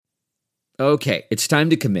Okay, it's time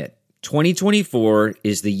to commit. 2024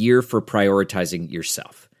 is the year for prioritizing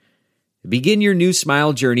yourself. Begin your new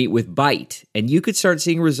smile journey with Byte, and you could start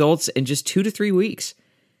seeing results in just 2 to 3 weeks.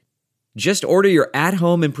 Just order your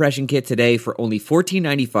at-home impression kit today for only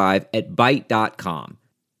 $14.95 at Byte.com.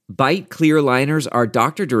 Byte clear liners are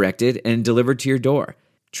doctor-directed and delivered to your door.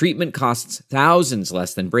 Treatment costs thousands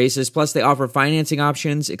less than braces, plus they offer financing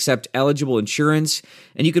options, accept eligible insurance,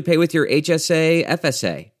 and you could pay with your HSA,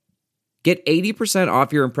 FSA. Get 80%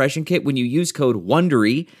 off your impression kit when you use code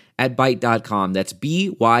WONDERY at Byte.com. That's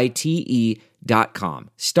BYTE.com.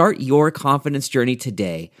 Start your confidence journey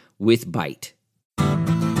today with Byte.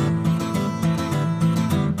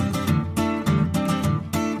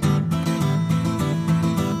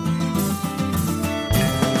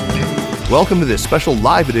 Welcome to this special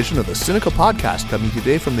live edition of the Sinica Podcast, coming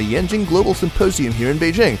today from the Yanjing Global Symposium here in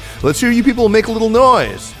Beijing. Let's hear you people make a little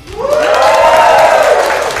noise.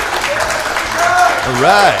 All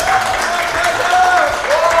right.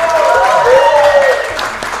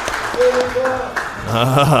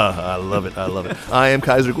 I love it. I am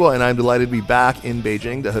Kaiser Kuo, and I'm delighted to be back in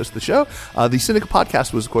Beijing to host the show. The Sinica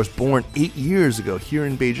Podcast was, of course, born 8 years ago here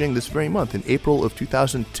in Beijing this very month, in April of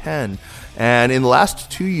 2010. And in the last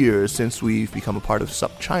 2 years, since we've become a part of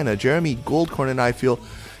SupChina, Jeremy Goldkorn and I feel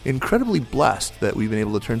incredibly blessed that we've been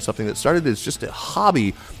able to turn something that started as just a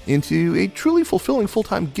hobby into a truly fulfilling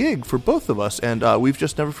full-time gig for both of us. And we've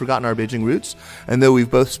just never forgotten our Beijing roots. And though we've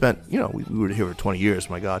both spent, we were here for 20 years,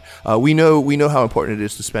 my God, we know how important it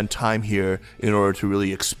is to spend time here in order to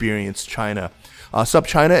really experience China.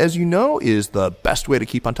 SupChina, as you know, is the best way to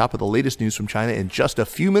keep on top of the latest news from China in just a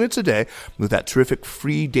few minutes a day with that terrific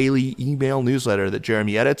free daily email newsletter that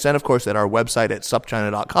Jeremy edits, and of course at our website at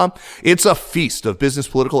supchina.com. It's a feast of business,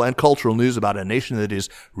 political, and cultural news about a nation that is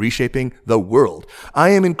reshaping the world. I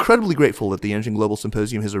am incredibly grateful that the Yanjing Global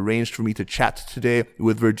Symposium has arranged for me to chat today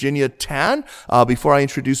with Virginia Tan. Before I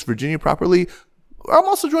introduce Virginia properly, I'm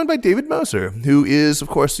also joined by David Moser, who is, of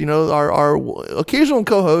course, our occasional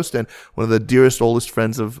co-host and one of the dearest, oldest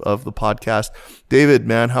friends of the podcast. David,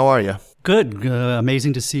 man, how are you? Good.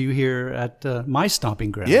 Amazing to see you here at my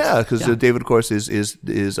stomping grounds. Yeah, because David, of course, is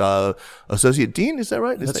Associate Dean. Is that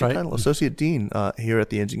right? That's right. Title? Associate Dean here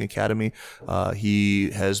at the Yanjing Academy.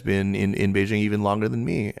 He has been in Beijing even longer than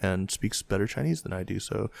me and speaks better Chinese than I do.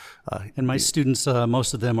 So, and my students,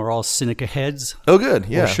 most of them are all Sinica heads. Oh, good.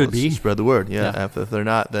 Yeah, or should be. Spread the word. Yeah. If they're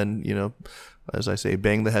not, then as I say,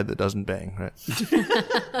 bang the head that doesn't bang. Right.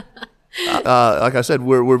 Like I said,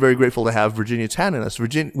 we're very grateful to have Virginia Tan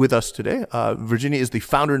with us today. Virginia is the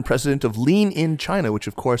founder and president of Lean In China, which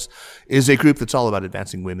of course is a group that's all about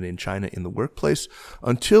advancing women in China in the workplace.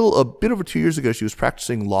 Until a bit over 2 years ago, she was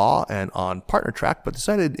practicing law and on partner track, but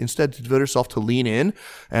decided instead to devote herself to Lean In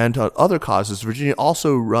and to other causes. Virginia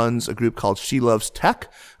also runs a group called She Loves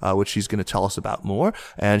Tech, which she's going to tell us about more.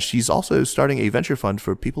 And she's also starting a venture fund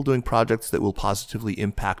for people doing projects that will positively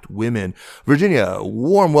impact women. Virginia,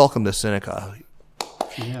 warm welcome to Sinica.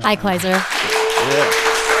 Yeah. Hi, Kaiser. Yeah.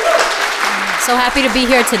 So happy to be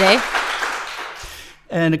here today.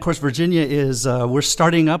 And of course, Virginia is, we're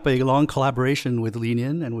starting up a long collaboration with Lean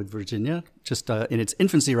In and with Virginia, just in its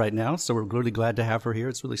infancy right now. So we're really glad to have her here.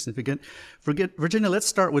 It's really significant. Virginia, let's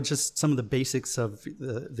start with just some of the basics of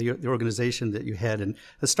the organization that you had. And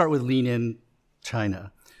let's start with Lean In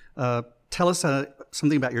China. Tell us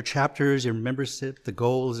something about your chapters, your membership, the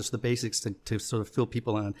goals, just the basics to sort of fill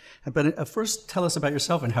people on. But first, tell us about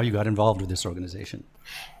yourself and how you got involved with this organization.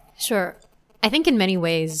 Sure. I think in many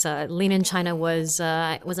ways, Lean In China was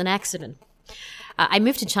an accident. I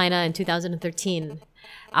moved to China in 2013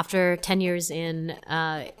 after 10 years in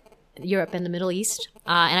Europe and the Middle East.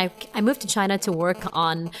 And I moved to China to work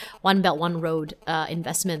on One Belt, One Road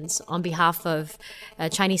investments on behalf of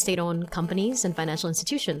Chinese state-owned companies and financial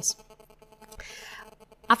institutions.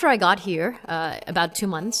 After I got here, about 2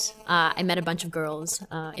 months, I met a bunch of girls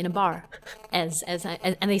in a bar, and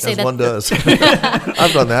they say that one does.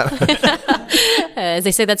 I've done that. As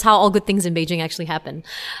they say, that's how all good things in Beijing actually happen,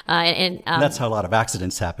 and that's how a lot of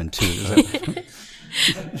accidents happen too.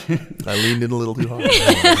 I leaned in a little too hard.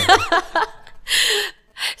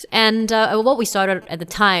 And what we started at the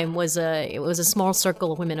time was it was a small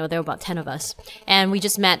circle of women. There were about 10 of us, and we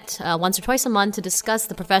just met once or twice a month to discuss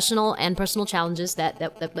the professional and personal challenges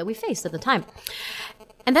that we faced at the time.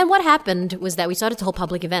 And then what happened was that we started to hold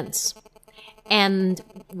public events. And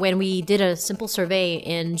when we did a simple survey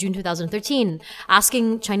in June 2013,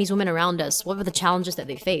 asking Chinese women around us what were the challenges that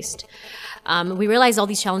they faced, we realized all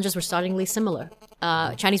these challenges were startlingly similar.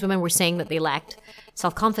 Chinese women were saying that they lacked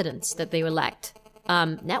self-confidence, that they lacked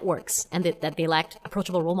networks, and that they lacked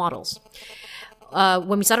approachable role models.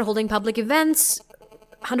 when we started holding public events,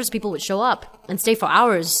 hundreds of people would show up and stay for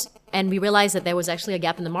hours. And we realized that there was actually a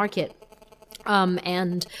gap in the market.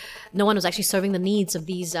 And no one was actually serving the needs of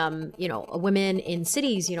these, women in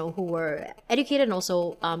cities, who were educated and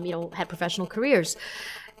also, had professional careers.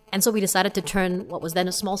 And so we decided to turn what was then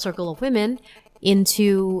a small circle of women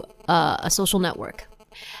into a social network.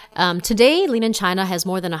 Today, Lean in China has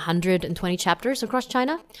more than 120 chapters across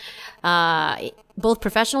China, both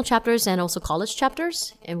professional chapters and also college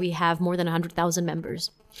chapters. And we have more than 100,000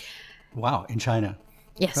 members. Wow, in China.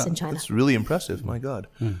 Yes, in China. That's really impressive. My God.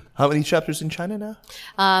 How many chapters in China now?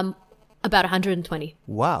 About 120.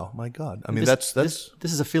 Wow, my God. I mean, This that's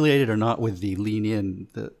is affiliated or not with the Lean In,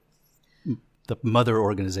 the mother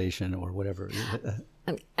organization or whatever.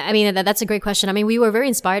 I mean, that's a great question. I mean, we were very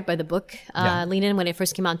inspired by the book, Yeah. Lean In, when it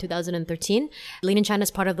first came out in 2013. Lean in China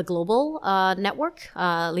is part of the global network,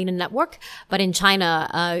 Lean In Network. But in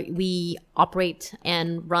China, we operate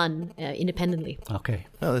and run independently. Okay.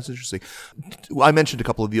 Oh, that's interesting. Well, I mentioned a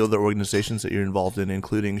couple of the other organizations that you're involved in,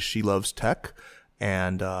 including She Loves Tech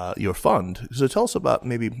and your fund. So tell us about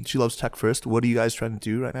maybe She Loves Tech first. What are you guys trying to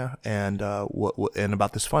do right now, and and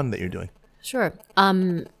about this fund that you're doing? Sure.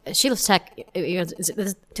 She Loves Tech,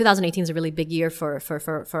 2018 is a really big year for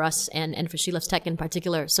us and for She Loves Tech in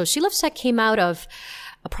particular. So She Loves Tech came out of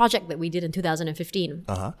a project that we did in 2015.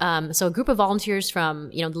 So a group of volunteers from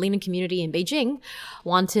the Lean In community in Beijing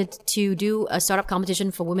wanted to do a startup competition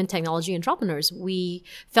for women technology entrepreneurs. We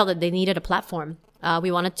felt that they needed a platform. We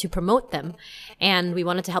wanted to promote them, and we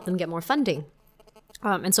wanted to help them get more funding.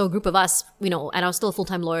 And so a group of us, and I was still a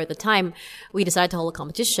full-time lawyer at the time, we decided to hold a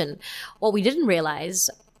competition. What we didn't realize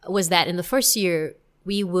was that in the first year,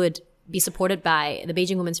 we would be supported by the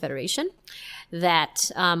Beijing Women's Federation, that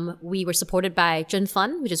we were supported by Zhen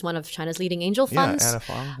Fund, which is one of China's leading angel funds. Anna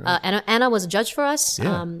Fong. Right? Anna was a judge for us.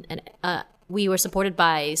 Yeah. And we were supported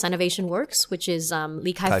by Sinovation Works, which is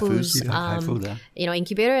Li Kai-Fu's Kai-Fu, yeah.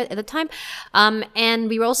 incubator at the time. And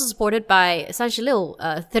we were also supported by 36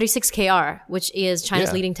 36KR, which is China's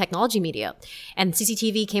Yeah. leading technology media. And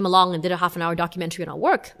CCTV came along and did a half-an-hour documentary on our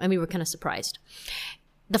work, and we were kind of surprised.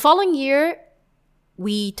 The following year,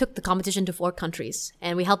 we took the competition to 4 countries,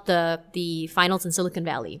 and we held the finals in Silicon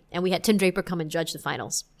Valley. And we had Tim Draper come and judge the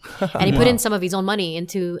finals. And he put in some of his own money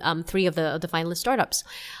into 3 of the finalist startups.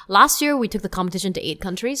 Last year, we took the competition to 8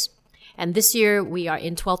 countries. And this year, we are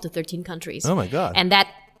in 12 to 13 countries. Oh, my God. And that,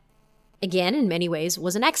 again, in many ways,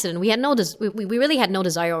 was an accident. We had we really had no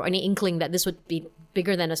desire or any inkling that this would be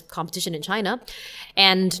bigger than a competition in China.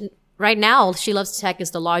 And right now, She Loves Tech is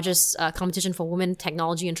the largest competition for women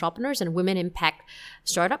technology entrepreneurs and women impact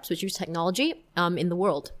startups which use technology in the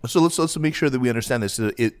world. So let's make sure that we understand this.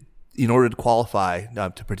 In order to qualify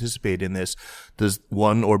to participate in this, does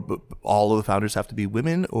one or all of the founders have to be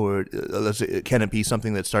women, or can it be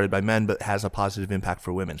something that's started by men but has a positive impact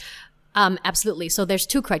for women? Absolutely. So there's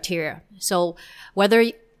 2 criteria. So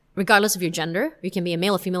regardless of your gender, you can be a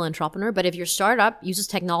male or female entrepreneur, but if your startup uses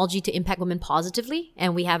technology to impact women positively,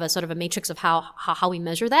 and we have a sort of a matrix of how we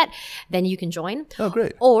measure that, then you can join. Oh,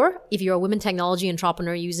 great. Or if you're a women technology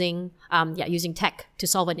entrepreneur using tech to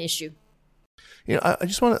solve an issue. I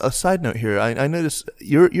just want a side note here. I notice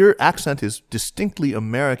your accent is distinctly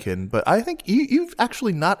American, but I think you've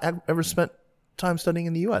actually not ever spent time studying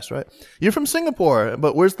in the U.S., right? You're from Singapore,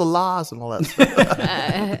 but where's the laws and all that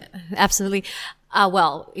stuff? Absolutely.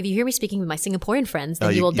 Well, if you hear me speaking with my Singaporean friends,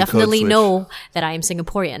 then you will you definitely code switch. know that I am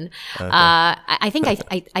Singaporean. Okay. I think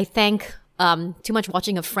I thank too much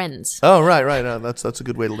watching of Friends. Oh, right. That's a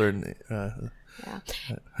good way to learn.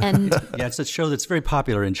 And Yeah, it's a show that's very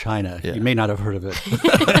popular in China. Yeah. You may not have heard of it.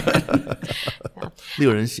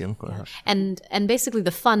 六人行. And basically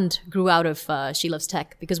the fund grew out of She Loves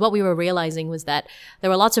Tech, because what we were realizing was that there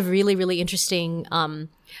were lots of really, really interesting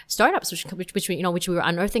startups which we were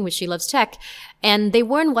unearthing with She Loves Tech, and they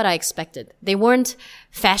weren't what I expected. They weren't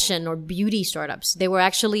fashion or beauty startups. They were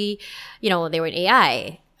actually, they were in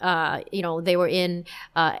AI, they were in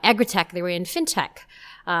agri-tech, they were in fintech,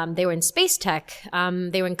 they were in space tech,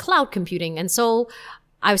 they were in cloud computing. And so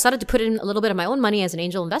I started to put in a little bit of my own money as an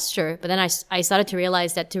angel investor, but then I started to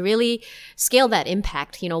realize that to really scale that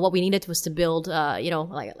impact, what we needed was to build,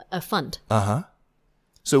 like a fund.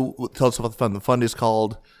 So tell us about the fund. The fund is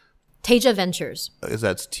called Teja Ventures.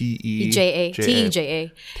 That's Teja.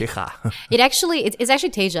 Teja. Teja. It's actually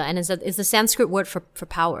Teja, and it's the Sanskrit word for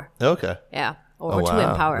power. Okay. Yeah, or to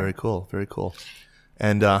empower. Very cool. Very cool.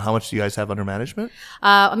 And how much do you guys have under management?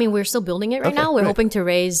 We're still building it right now. We're great. hoping to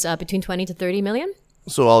raise between 20 to 30 million.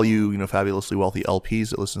 So all you, fabulously wealthy LPs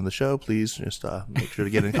that listen to the show, please just make sure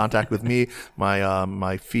to get in contact with me.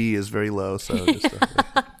 My fee is very low, so just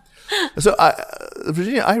So,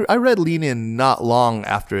 Virginia, I read Lean In not long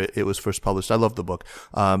after it was first published. I love the book.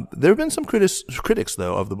 There have been some critics,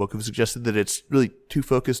 though, of the book who've suggested that it's really too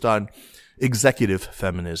focused on executive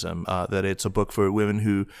feminism, that it's a book for women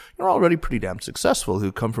who are already pretty damn successful,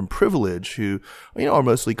 who come from privilege, who are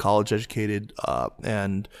mostly college educated,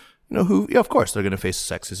 and who, of course, they're going to face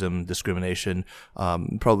sexism, discrimination,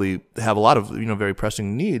 probably have a lot of very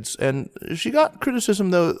pressing needs. And she got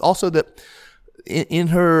criticism, though, also that in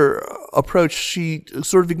her approach, she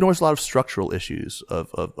sort of ignores a lot of structural issues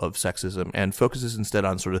of sexism and focuses instead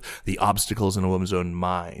on sort of the obstacles in a woman's own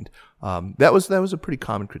mind. That was a pretty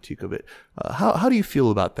common critique of it. How do you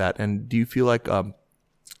feel about that? And do you feel like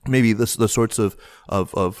maybe the sorts of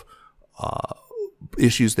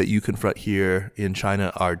issues that you confront here in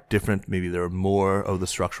China are different? Maybe there are more of the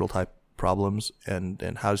structural type problems,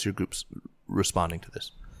 and how's your group responding to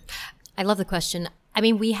this? I love the question. I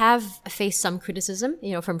mean, we have faced some criticism,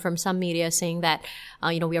 from some media saying that,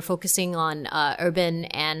 we are focusing on urban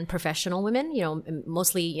and professional women,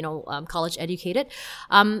 mostly, college educated.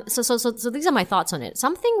 So these are my thoughts on it.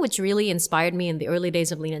 Something which really inspired me in the early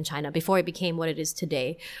days of Lean In China, before it became what it is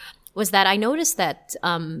today, was that I noticed that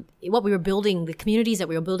what we were building, the communities that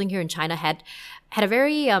we were building here in China had a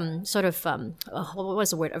very what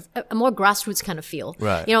was the word? A more grassroots kind of feel.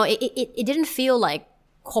 Right. It didn't feel like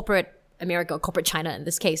corporate America or corporate China in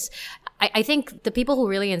this case. I think the people who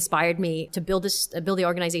really inspired me to build the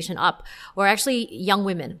organization up were actually young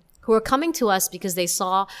women who were coming to us because they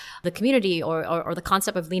saw the community or the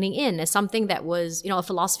concept of leaning in as something that was, a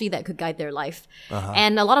philosophy that could guide their life. Uh-huh.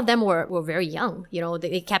 And a lot of them were very young.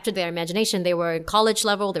 They captured their imagination. They were in college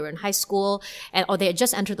level, they were in high school, or they had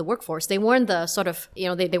just entered the workforce. They weren't the sort of,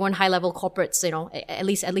 they weren't high level corporates, at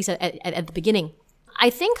least at the beginning.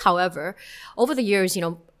 I think, however, over the years,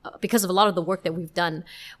 because of a lot of the work that we've done,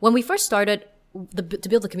 when we first started to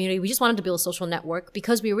build the community, we just wanted to build a social network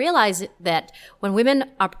because we realized that when women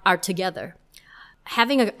are together,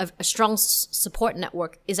 having a strong support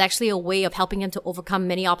network is actually a way of helping them to overcome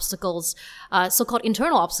many obstacles, so-called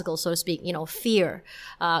internal obstacles, so to speak, fear.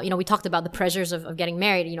 We talked about the pressures of getting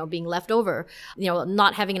married, being left over,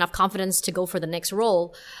 not having enough confidence to go for the next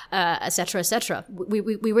role, et cetera, et cetera.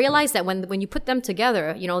 We realized that when you put them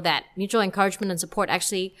together, that mutual encouragement and support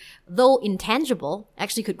actually, though intangible,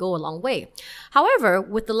 actually could go a long way. However,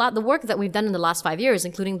 with the work that we've done in the last 5 years,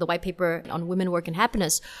 including the white paper on women, work, and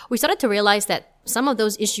happiness, we started to realize that some of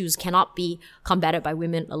those issues cannot be combated by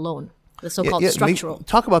women alone. The so-called structural.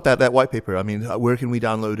 Talk about that white paper. I mean, where can we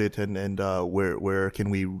download it, and where can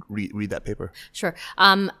we read that paper? Sure.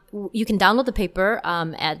 You can download the paper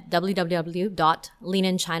at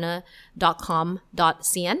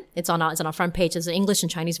www.leaninchina.com.cn. It's on our front page. It's an English and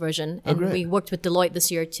Chinese version, and we worked with Deloitte this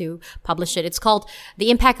year to publish it. It's called "The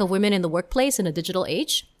Impact of Women in the Workplace in a Digital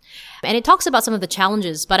Age." And it talks about some of the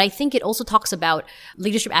challenges, but I think it also talks about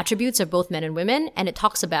leadership attributes of both men and women, and it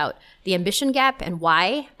talks about the ambition gap and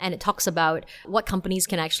why, and it talks about what companies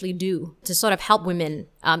can actually do to sort of help women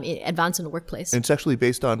advance in the workplace. And it's actually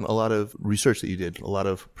based on a lot of research that you did, a lot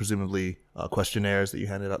of presumably questionnaires that you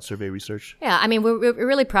handed out, survey research. Yeah, I mean, we're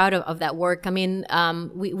really proud of that work. I mean,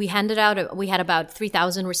 we handed out, we had about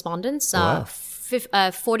 3,000 respondents. Wow.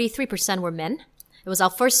 43% were men. It was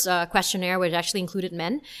our first questionnaire, which actually included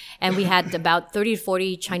men. And we had about 30 to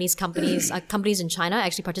 40 Chinese companies in China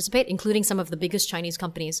actually participate, including some of the biggest Chinese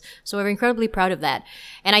companies. So we're incredibly proud of that.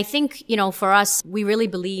 And I think, for us, we really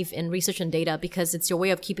believe in research and data because it's your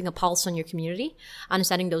way of keeping a pulse on your community,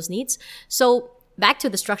 understanding those needs. So back to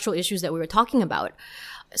the structural issues that we were talking about.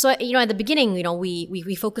 So, at the beginning,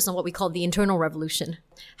 we focus on what we call the internal revolution.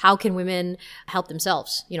 How can women help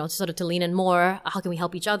themselves, sort of to lean in more? How can we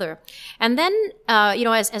help each other? And then,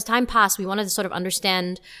 as time passed, we wanted to sort of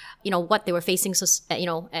understand, what they were facing, as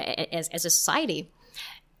a society.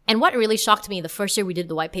 And what really shocked me the first year we did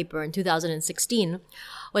the white paper in 2016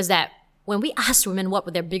 was that when we asked women what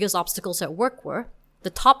their biggest obstacles at work were, the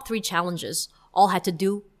top 3 challenges all had to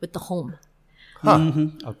do with the home. Huh.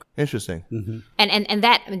 Mm-hmm. Okay. Interesting. Mm-hmm. And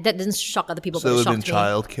that didn't shock other people. So it would have been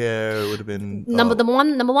childcare. It would have been number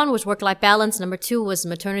one was work-life balance. Number 2 was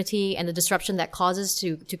maternity and the disruption that causes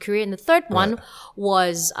to career. And the third one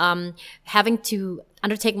was having to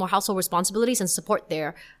undertake more household responsibilities and support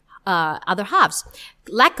their other halves.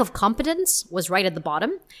 Lack of competence was right at the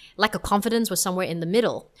bottom. Lack of confidence was somewhere in the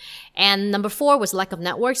middle. And number 4 was lack of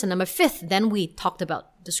networks. And number 5, then we talked about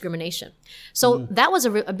discrimination. So that was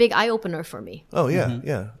a big eye-opener for me. Oh, yeah,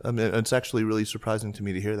 yeah. I mean, it's actually really surprising to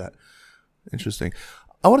me to hear that. Interesting.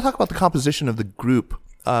 I want to talk about the composition of the group.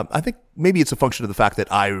 I think maybe it's a function of the fact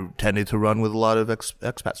that I tended to run with a lot of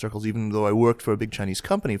expat circles, even though I worked for a big Chinese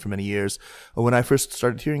company for many years. When I first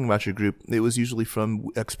started hearing about your group, it was usually from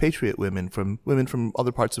expatriate women from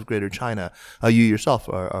other parts of Greater China. You yourself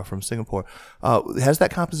are from Singapore. Has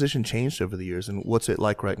that composition changed over the years, and what's it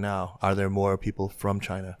like right now? Are there more people from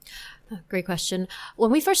China? Great question.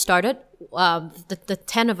 When we first started, the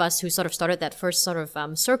 10 of us who sort of started that first sort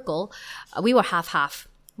of circle, we were half-half.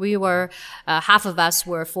 We were, half of us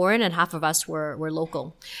were foreign and half of us were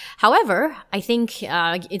local. However, I think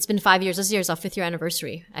it's been 5 years. This year is our 5th year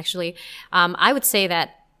anniversary, actually. I would say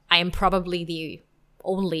that I am probably the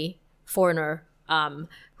only foreigner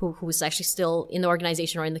who's actually still in the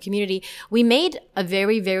organization or in the community. We made a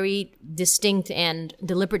very, very distinct and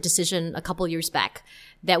deliberate decision a couple years back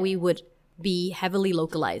that we would be heavily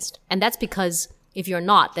localized. And that's because if you're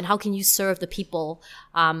not, then how can you serve the people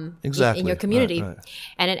exactly. in your community? Right.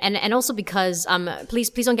 And also because please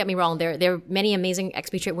don't get me wrong, there are many amazing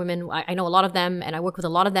expatriate women. I know a lot of them, and I work with a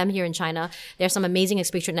lot of them here in China. There are some amazing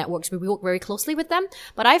expatriate networks. We work very closely with them.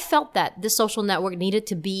 But I felt that this social network needed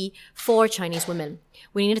to be for Chinese women.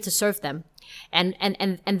 We needed to serve them.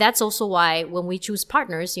 And that's also why when we choose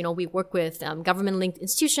partners, we work with government-linked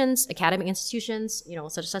institutions, academic institutions,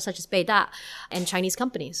 such as Beida, and Chinese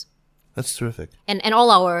companies. That's terrific. And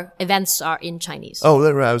all our events are in Chinese.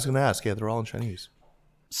 Oh, right. I was going to ask. Yeah, they're all in Chinese.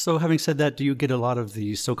 So having said that, do you get a lot of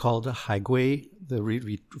the so-called haigui,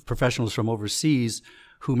 the professionals from overseas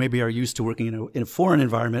who maybe are used to working in a foreign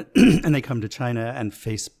environment and they come to China and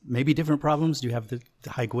face maybe different problems? Do you have the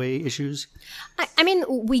haigui issues? I mean,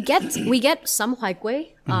 we get some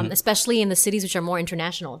haigui, especially in the cities which are more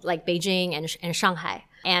international, like Beijing and Shanghai.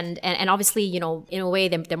 And obviously, in a way,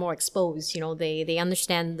 they're more exposed. They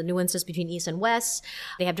understand the nuances between East and West.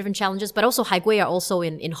 They have different challenges, but also haigui are also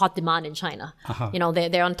in hot demand in China. Uh-huh.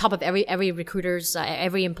 They're on top of every recruiter's,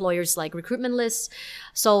 every employer's recruitment list.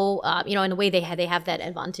 So, in a way, they have that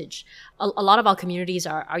advantage. A lot of our communities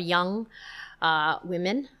are young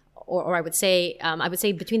women, or I would say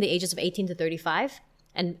between the ages of 18 to 35,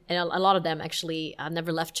 and a lot of them actually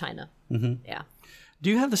never left China. Mm-hmm. Yeah. Do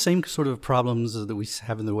you have the same sort of problems that we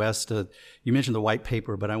have in the West? You mentioned the white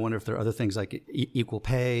paper, but I wonder if there are other things like equal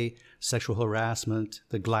pay, sexual harassment,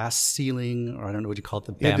 the glass ceiling, or I don't know what you call it,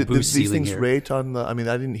 the bamboo ceiling. These things here. rate on the. I mean,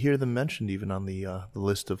 I didn't hear them mentioned even on the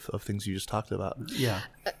list of things you just talked about. Yeah.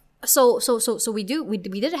 So we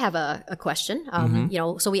did have a question.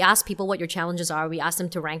 So we asked people what your challenges are. We asked them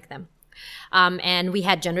to rank them. And we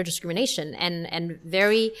had gender discrimination, and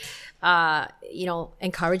very,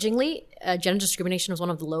 encouragingly, gender discrimination was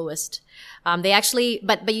one of the lowest. They actually,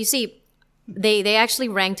 but you see, they actually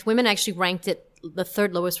women actually ranked it the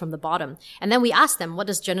third lowest from the bottom. And then we asked them, what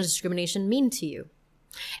does gender discrimination mean to you?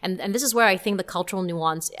 And this is where I think the cultural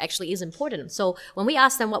nuance actually is important. So when we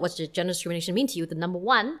asked them, what does gender discrimination mean to you? The number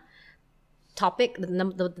one topic, the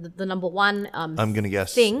number one I'm going to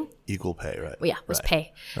guess thing, equal pay, right? Yeah, was right.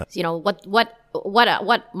 pay.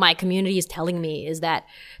 What my community is telling me is that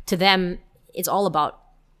to them it's all about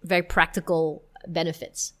very practical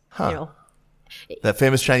benefits. That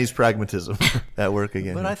famous Chinese pragmatism at work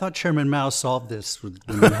again. But I thought Chairman Mao solved this with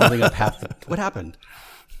women holding up half. What happened?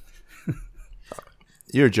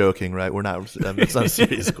 You're joking, right? We're not. It's not a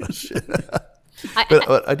serious question.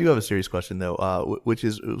 But I do have a serious question, though, which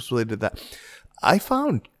is related to that. I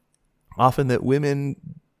found often that women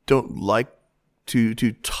don't like to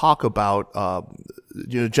talk about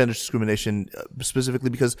gender discrimination specifically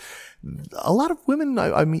because a lot of women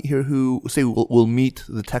I meet here who say will meet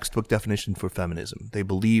the textbook definition for feminism. They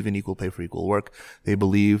believe in equal pay for equal work. They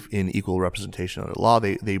believe in equal representation under law.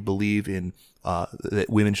 They believe in that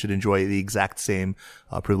women should enjoy the exact same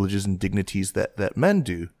privileges and dignities that men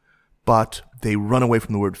do. But they run away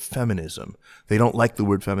from the word feminism. They don't like the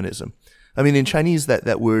word feminism. I mean, in Chinese,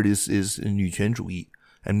 that word is 女权主义,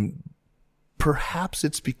 and perhaps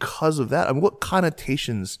it's because of that. I mean, what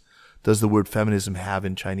connotations does the word feminism have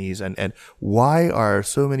in Chinese, and why are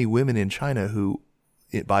so many women in China who,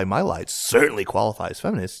 by my lights, certainly qualify as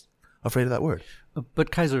feminists, afraid of that word?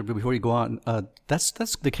 But Kaiser, before you go on, that's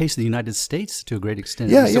the case in the United States to a great extent.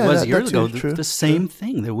 Yeah, it was years ago. The same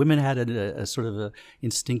thing. The women had a sort of a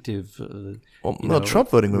instinctive, Trump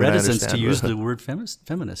voting women, reticence to use the word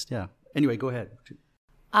feminist. Yeah. Anyway, go ahead.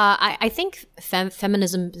 I think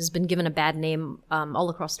feminism has been given a bad name all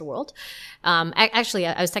across the world. Actually,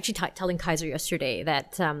 I was actually telling Kaiser yesterday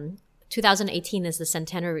that 2018 is the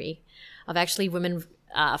centenary of actually women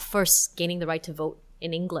first gaining the right to vote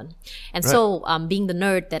in England. And so, being the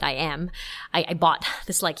nerd that I am, I bought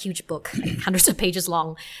this like huge book, hundreds of pages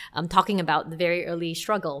long, talking about the very early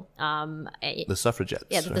struggle. The suffragettes.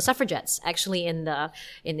 Yeah, the suffragettes, actually in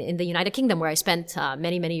the United Kingdom, where I spent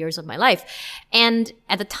many years of my life. And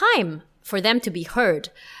at the time, for them to be heard,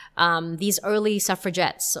 these early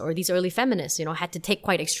suffragettes or these early feminists, had to take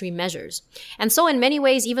quite extreme measures. And so in many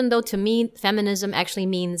ways, even though to me, feminism actually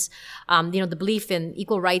means, the belief in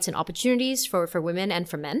equal rights and opportunities for women and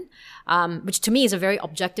for men, which to me is a very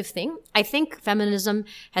objective thing. I think feminism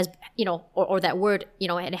has, or that word,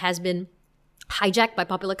 it has been hijacked by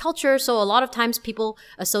popular culture. So a lot of times people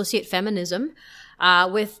associate feminism,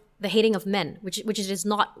 with the hating of men, which is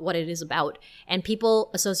not what it is about. And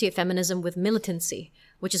people associate feminism with militancy,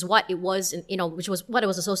 which is what it was, which was what it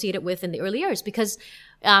was associated with in the early years. Because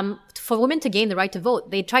for women to gain the right to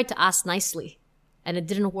vote, they tried to ask nicely, and it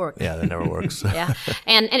didn't work. Yeah, that never works. Yeah,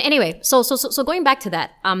 and anyway, so going back to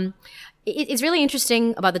that, it's really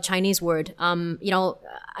interesting about the Chinese word.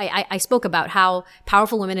 I spoke about how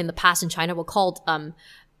powerful women in the past in China were called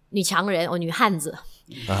女强人 or 女汉子.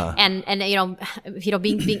 And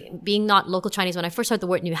being not local Chinese, when I first heard the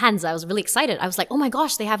word 女汉子, I was really excited. I was like, oh my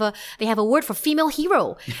gosh, they have a word for female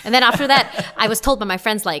hero. And then after that, I was told by my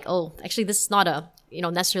friends like, oh, actually this is not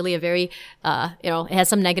necessarily a very, it has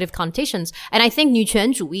some negative connotations. And I think 女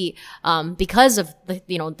权主义, because of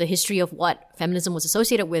the history of what feminism was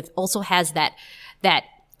associated with, also has that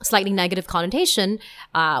slightly negative connotation,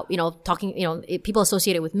 people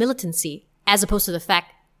associate it with militancy, as opposed to the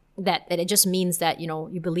fact that it just means that,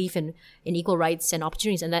 you believe in equal rights and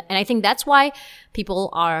opportunities. And I think that's why people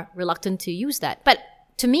are reluctant to use that. But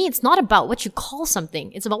to me, it's not about what you call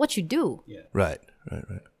something. It's about what you do. Yeah. Right.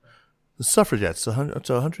 The suffragettes, it's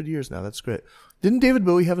 100 years now. That's great. Didn't David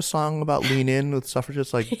Bowie have a song about lean in with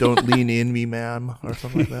suffragettes, like "Don't lean in me, ma'am," or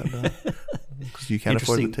something like that? Because you can't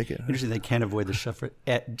afford the ticket. Interesting, they can't avoid the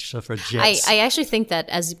suffragettes. I actually think that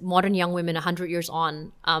as modern young women, 100 years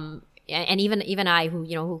on, and even I,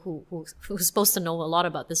 who's supposed to know a lot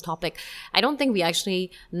about this topic, I don't think we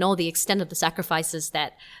actually know the extent of the sacrifices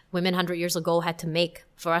that women 100 years ago had to make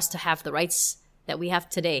for us to have the rights that we have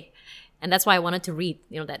today. And that's why I wanted to read,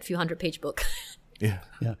 that few 100-page book. Yeah.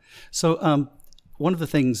 So, one of the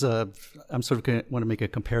things I'm sort of want to make a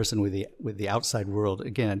comparison with the outside world.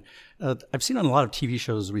 Again, I've seen on a lot of TV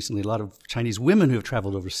shows recently a lot of Chinese women who have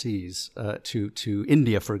traveled overseas to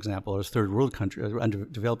India, for example, or third world country, or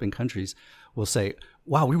developing countries, will say,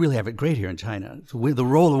 "Wow, we really have it great here in China. The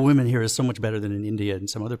role of women here is so much better than in India and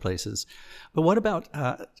some other places." But what about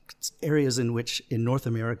areas in North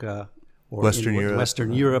America or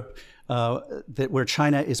Western Europe? Where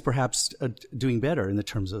China is perhaps doing better in the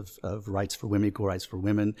terms of rights for women, equal rights for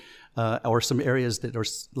women, or some areas that are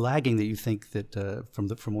lagging that you think that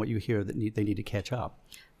from what you hear that they need to catch up.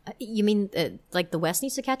 You mean like the West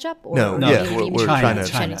needs to catch up? Or, No, we're China.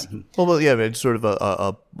 Well, yeah, it's sort of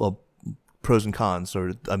a pros and cons.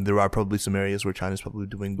 Or there are probably some areas where China's probably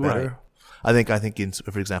doing better. Right. I think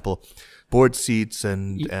for example, board seats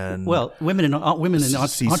and women in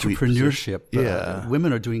entrepreneurship. Yeah,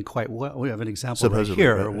 women are doing quite well. We have an example supposedly,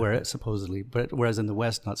 right here where supposedly, but whereas in the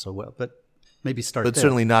West not so well. But maybe start. But there.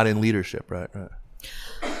 Certainly not in leadership, right?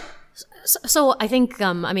 So I think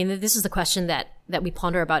this is the question that we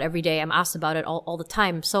ponder about every day. I'm asked about it all the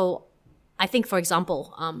time. So I think, for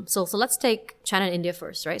example, so let's take China and India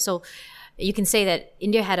first, right? So you can say that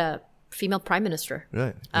India had a female prime minister,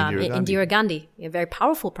 right? Indira Gandhi, a very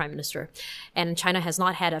powerful prime minister, and China has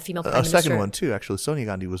not had a female prime minister. A second one too, actually. Sonia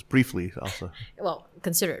Gandhi was briefly also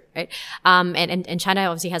considered, right? And China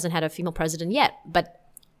obviously hasn't had a female president yet. But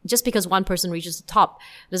just because one person reaches the top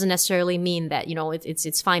doesn't necessarily mean that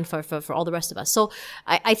it's fine for all the rest of us. So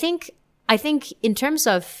I think in terms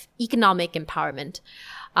of economic empowerment,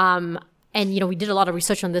 and we did a lot of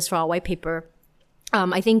research on this for our white paper.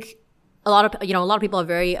 I think a lot of people are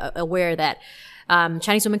very aware that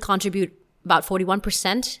Chinese women contribute about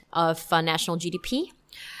 41% of national GDP.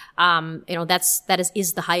 That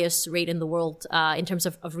is the highest rate in the world in terms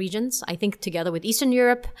of regions. I think together with Eastern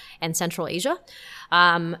Europe and Central Asia,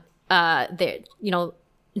 in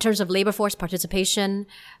terms of labor force participation,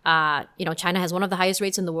 China has one of the highest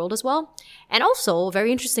rates in the world as well. And also,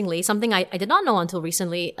 very interestingly, something I did not know until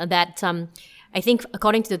recently, that I think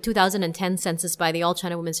according to the 2010 census by the All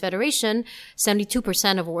China Women's Federation,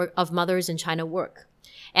 72% of mothers in China work.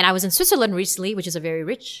 And I was in Switzerland recently, which is a very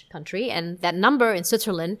rich country, and that number in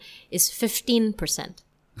Switzerland is 15%.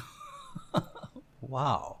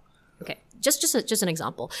 Wow. Okay, just an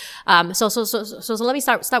example. So let me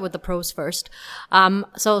start with the pros first.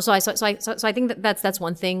 So I think that's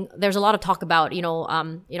one thing. There's a lot of talk about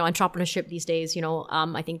entrepreneurship these days.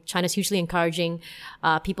 I think China's hugely encouraging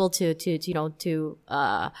people to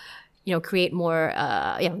create more,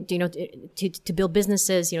 to build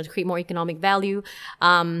businesses, to create more economic value.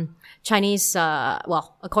 Chinese,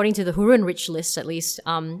 according to the Hurun Rich List, at least,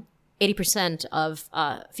 80% of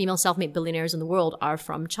female self-made billionaires in the world are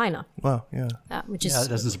from China. Wow, yeah. Which is that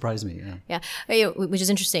doesn't surprise me. Yeah, which is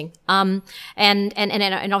interesting. And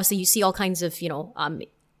obviously you see all kinds of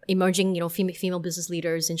emerging female business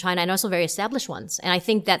leaders in China, and also very established ones. And I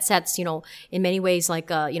think that sets in many ways like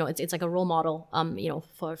it's like a role model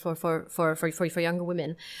for younger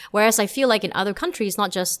women. Whereas I feel like in other countries, not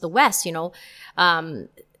just the West,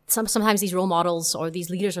 sometimes these role models or these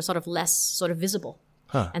leaders are sort of less sort of visible.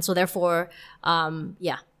 And so therefore, I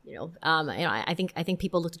think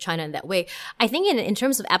people look to China in that way. I think in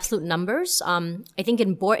terms of absolute numbers, I think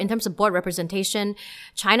in terms of board representation,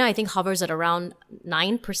 China I think hovers at around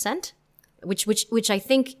 9%, which I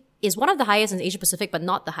think is one of the highest in Asia Pacific, but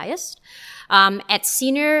not the highest. At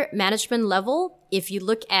senior management level, if you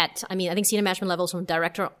look at, I think senior management levels from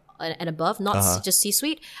director and above, not just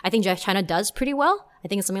C-suite. I think China does pretty well. I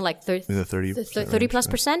think it's something like 30 plus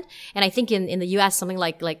percent. And I think in the US, something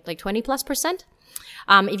like 20 plus percent.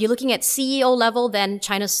 If you're looking at CEO level, then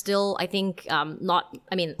China's still, I think,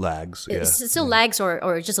 lags. It still lags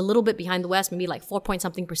or just a little bit behind the West, maybe like 4 point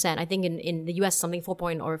something percent. I think in the US, something 4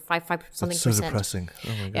 point or 5 something That's so percent. depressing.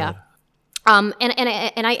 Oh my God. Yeah.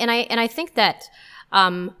 And I think that,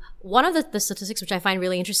 one of the statistics which I find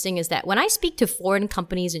really interesting is that when I speak to foreign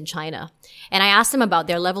companies in China and I ask them about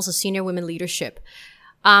their levels of senior women leadership,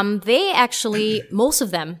 they actually, most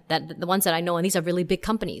of them, the ones that I know, and these are really big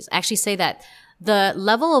companies, actually say that the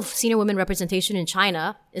level of senior women representation in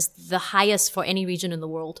China is the highest for any region in the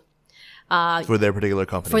world. For their particular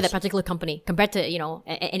company. For that particular company, compared to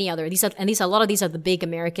any other. A lot of these are the big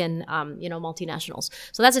American multinationals.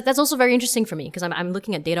 So that's also very interesting for me because I'm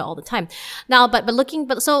looking at data all the time. Now,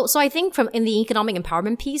 so I think in the economic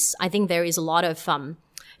empowerment piece, I think there is a lot of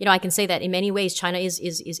I can say that in many ways China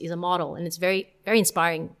is a model, and it's very very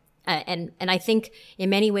inspiring. And I think in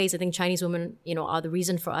many ways I think Chinese women are the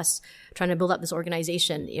reason for us trying to build up this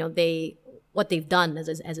organization. What they've done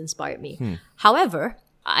has inspired me. However,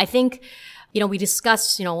 I think, we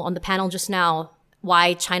discussed, on the panel just now,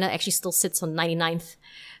 why China actually still sits on 99th,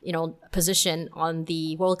 position on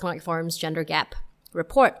the World Economic Forum's gender gap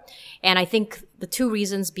report. And I think the two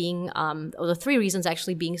reasons being, or the three reasons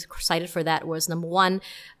actually being cited for that was, number one,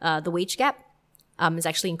 the wage gap is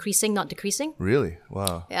actually increasing, not decreasing. Really?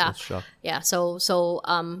 Wow. Yeah. That's shocking. Yeah. So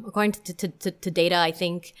according to data, I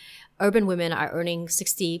think urban women are earning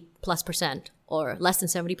 60+% or less than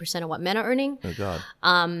 70% of what men are earning. Oh God.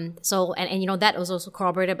 So that was also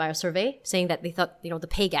corroborated by a survey saying that they thought the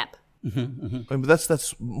pay gap. But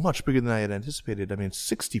that's much bigger than I had anticipated.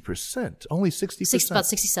 60%, only 60%. About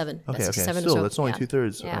 67. Okay. 67 Still, so, that's only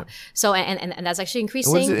 2/3. Yeah. So and that's actually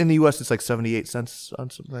increasing. What is it in the U.S.? It's like 78 cents on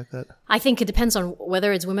something like that. I think it depends on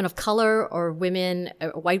whether it's women of color or women,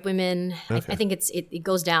 or white women. Okay. I think it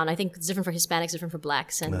goes down. I think it's different for Hispanics, different for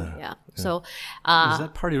blacks, and So is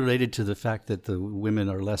that partly related to the fact that the women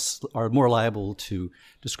are more liable to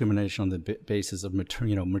discrimination on the basis of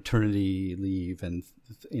maternity leave and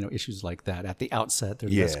issues like that at the outset?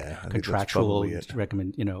 There's less contractual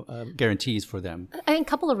guarantees for them. I think a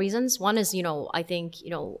couple of reasons. One is I think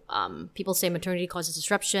people say maternity causes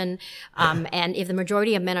disruption, and if the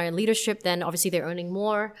majority of men are in leadership, then obviously they're earning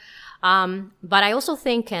more. But I also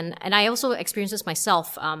think, and I also experienced this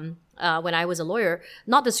myself when I was a lawyer,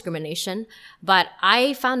 not discrimination, but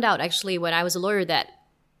I found out actually when I was a lawyer that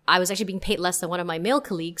I was actually being paid less than one of my male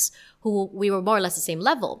colleagues who we were more or less the same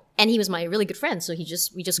level. And he was my really good friend. So we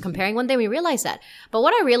just comparing one day, we realized that. But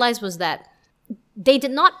what I realized was that they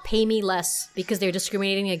did not pay me less because they're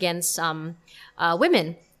discriminating against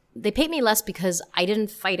women. They paid me less because I didn't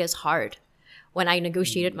fight as hard when I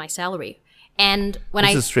negotiated my salary. And when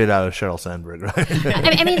this is straight out of Sheryl Sandberg, right?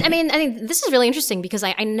 I mean, this is really interesting because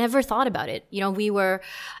I never thought about it.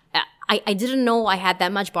 I didn't know I had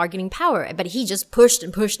that much bargaining power, but he just pushed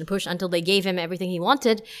and pushed and pushed until they gave him everything he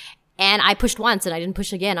wanted. And I pushed once and I didn't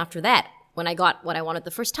push again after that when I got what I wanted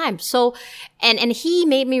the first time. So, and he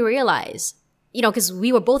made me realize, because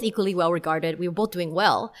we were both equally well regarded. We were both doing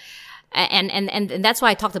well. And that's why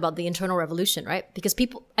I talked about the internal revolution, right? Because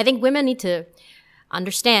I think women need to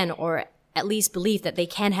understand or at least believe that they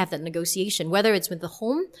can have that negotiation, whether it's with the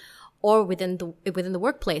home or within the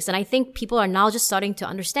workplace. And I think people are now just starting to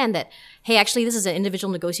understand that, hey, actually, this is an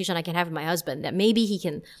individual negotiation I can have with my husband, that maybe he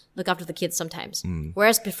can look after the kids sometimes.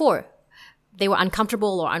 Whereas before, they were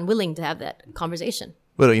uncomfortable or unwilling to have that conversation.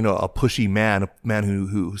 But a pushy man, a man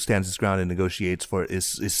who stands his ground and negotiates for it,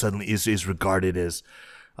 is suddenly regarded as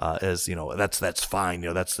that's fine.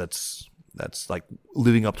 That's like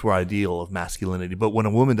living up to our ideal of masculinity. But when a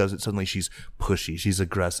woman does it, suddenly she's pushy, she's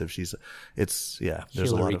aggressive, there's Hillary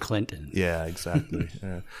a lot of Clinton. Yeah, exactly.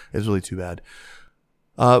 Yeah. It's really too bad.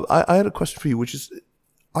 I had a question for you, which is,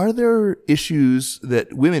 are there issues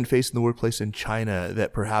that women face in the workplace in China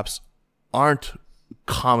that perhaps aren't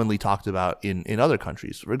commonly talked about in other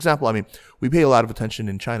countries? For example, I mean, we pay a lot of attention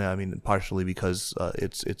in China. I mean, partially because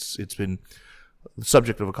it's been the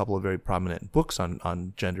subject of a couple of very prominent books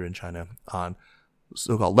on gender in China, on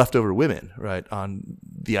so-called leftover women, right? On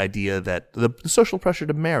the idea that the social pressure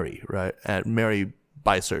to marry, right? And marry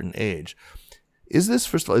by a certain age.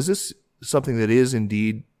 First of all, is this something that is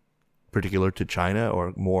indeed particular to China,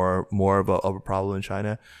 or more of a problem in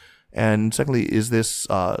China? And secondly, is this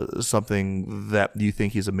something that you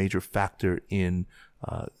think is a major factor in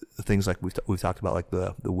things like we've talked about, like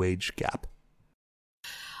the wage gap?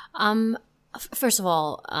 First of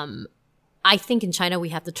all, I think in China we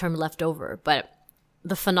have the term leftover, but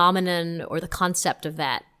the phenomenon or the concept of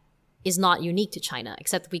that is not unique to China,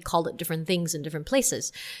 except that we call it different things in different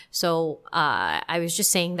places. So I was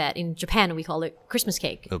just saying that in Japan we call it Christmas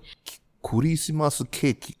cake. Christmas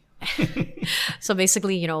cake. So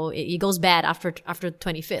basically, it goes bad after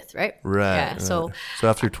 25th, right? Right. Yeah. Right. So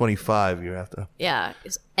after 25, you have to. Yeah,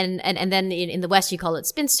 and then in the West you call it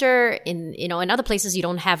spinster. In other places you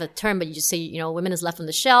don't have a term, but you just say women is left on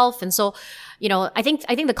the shelf. And so, I think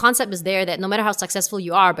the concept is there that no matter how successful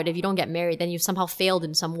you are, but if you don't get married, then you've somehow failed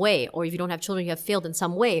in some way, or if you don't have children, you have failed in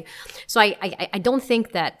some way. So I don't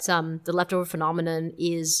think that the leftover phenomenon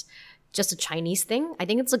is just a Chinese thing. I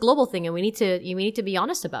think it's a global thing, and we need to be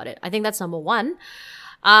honest about it. I think that's number one.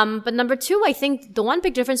 But number two, I think the one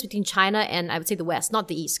big difference between China and I would say the West, not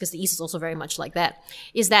the East, because the East is also very much like that,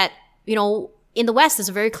 is that, in the West, there's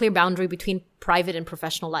a very clear boundary between private and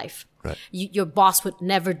professional life. Right. Your boss would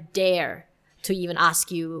never dare to even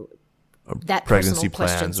ask you that pregnancy personal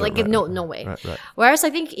questions. plans, Like, no way. Right. Whereas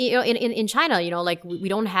I think, in China, like we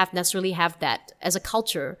don't necessarily have that as a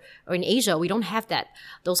culture, or in Asia, we don't have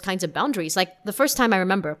those kinds of boundaries. Like the first time I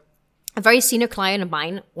remember, a very senior client of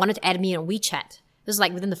mine wanted to add me on WeChat. This is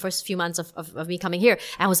like within the first few months of me coming here.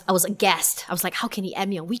 And I was aghast. I was like, how can he add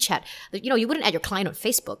me on WeChat? You wouldn't add your client on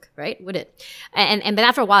Facebook, right? Would it? And then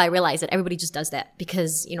after a while, I realized that everybody just does that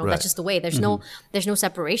because, Right. that's just the way. There's no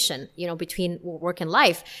separation, between work and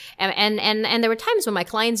life. And there were times when my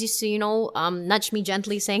clients used to, nudge me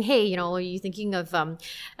gently saying, hey, are you thinking of,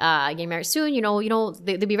 getting married soon?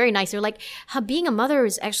 They'd be very nice. They're like, being a mother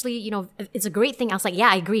is actually, it's a great thing. I was like, yeah,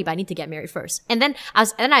 I agree, but I need to get married first. And then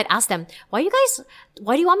I'd ask them,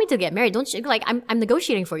 why do you want me to get married? Don't you I'm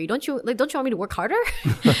negotiating for you. Don't you want me to work harder?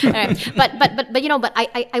 But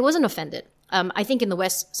I wasn't offended. I think in the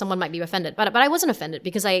West someone might be offended, but I wasn't offended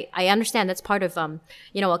because I understand that's part of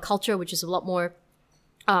a culture which is a lot more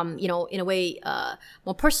in a way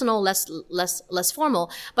more personal, less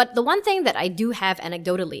formal. But the one thing that I do have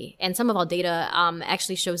anecdotally, and some of our data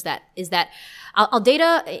actually shows that, is that our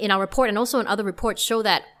data in our report and also in other reports show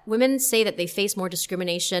that women say that they face more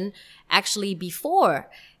discrimination actually before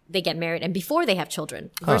they get married and before they have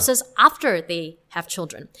children versus after they have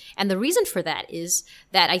children. And the reason for that is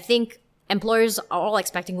that I think employers are all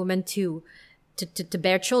expecting women to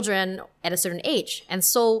bear children at a certain age. And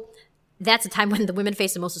so that's the time when the women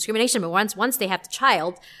face the most discrimination. But once they have the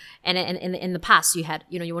child, and in the past you had,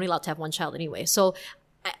 you're only allowed to have one child anyway. So,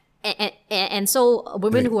 and so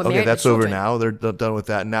women who are married. Okay, that's with over children, now. They're done with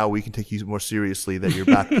that. Now we can take you more seriously that you're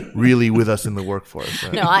back really with us in the workforce.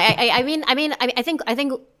 Right? No, I think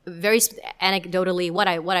very anecdotally, what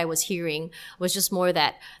I was hearing was just more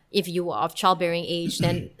that if you are of childbearing age,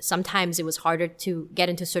 then sometimes it was harder to get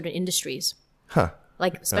into certain industries. Huh.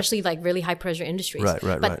 Like especially like really high pressure industries.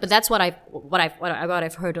 Right. But that's what I've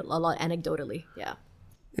heard a lot anecdotally. Yeah.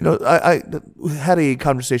 I had a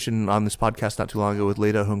conversation on this podcast not too long ago with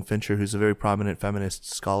Leda Hung Fincher, who's a very prominent feminist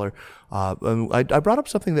scholar. I brought up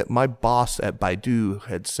something that my boss at Baidu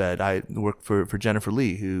had said. I work for Jennifer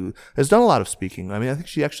Lee, who has done a lot of speaking. I mean, I think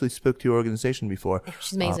she actually spoke to your organization before.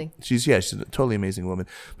 She's amazing. She's a totally amazing woman.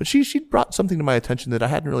 But she brought something to my attention that I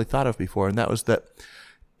hadn't really thought of before, and that was that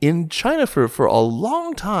in China for a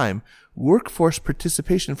long time, workforce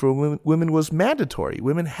participation for women was mandatory.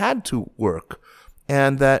 Women had to work.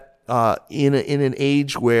 And that in an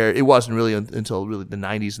age where it wasn't really until really the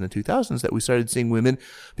 90s and the 2000s that we started seeing women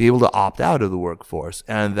be able to opt out of the workforce,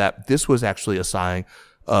 and that this was actually a sign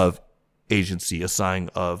of agency, a sign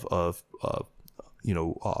of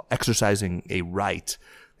exercising a right,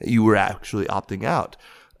 that you were actually opting out.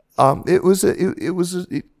 It was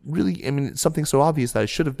really, I mean, it's something so obvious that I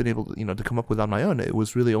should have been able to, to come up with on my own. It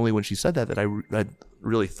was really only when she said that I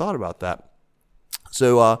really thought about that.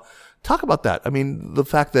 So, talk about that. I mean, the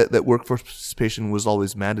fact that workforce participation was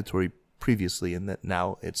always mandatory previously and that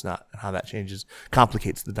now it's not, how that changes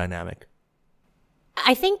complicates the dynamic.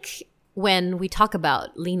 I think when we talk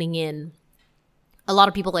about leaning in, a lot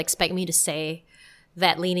of people expect me to say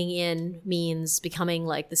that leaning in means becoming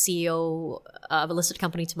like the CEO of a listed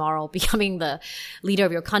company tomorrow, becoming the leader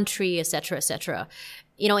of your country, et cetera, et cetera.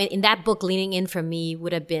 In that book, leaning in for me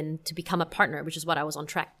would have been to become a partner, which is what I was on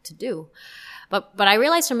track to do. But I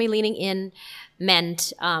realized for me, leaning in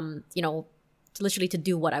meant, literally to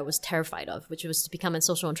do what I was terrified of, which was to become a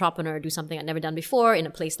social entrepreneur, do something I'd never done before in a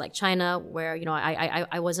place like China where,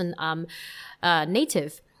 I wasn't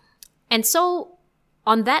native. And so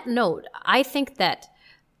on that note, I think that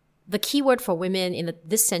the key word for women in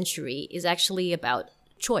this century is actually about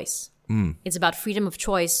choice. It's about freedom of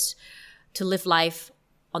choice to live life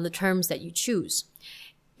on the terms that you choose.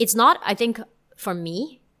 It's not, I think, for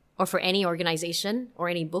me or for any organization or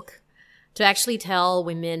any book to actually tell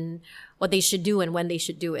women what they should do and when they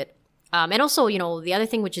should do it. And also, the other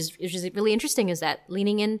thing which is really interesting is that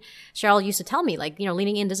leaning in, Cheryl used to tell me,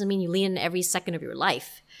 leaning in doesn't mean you lean in every second of your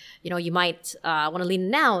life. You might want to lean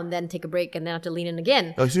in now and then take a break and then have to lean in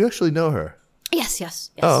again. Oh, so you actually know her?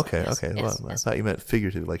 Yes. Oh, okay. Yes, I thought you meant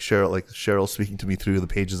figurative, like Cheryl speaking to me through the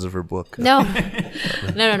pages of her book. No.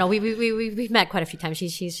 We've met quite a few times.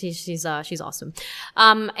 She's awesome.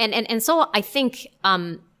 And so I think,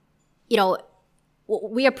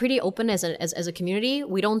 we are pretty open as a community.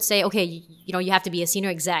 We don't say, okay, you have to be a senior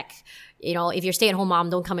exec. If you're a stay-at-home mom,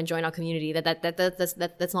 don't come and join our community.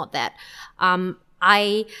 That's not that. For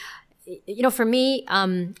me,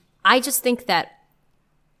 I just think that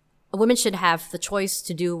a woman should have the choice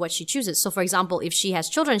to do what she chooses. So, for example, if she has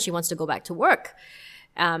children, she wants to go back to work,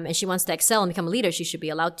 and she wants to excel and become a leader, she should be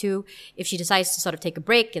allowed to. If she decides to sort of take a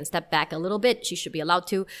break and step back a little bit, she should be allowed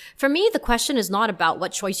to. For me, the question is not about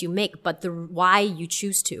what choice you make, but the why you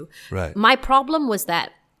choose to. Right. My problem was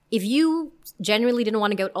that if you genuinely didn't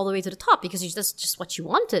want to go all the way to the top because that's just what you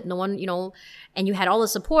wanted, no one, and you had all the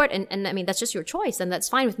support, and I mean, that's just your choice, and that's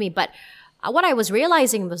fine with me. But what I was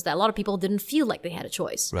realizing was that a lot of people didn't feel like they had a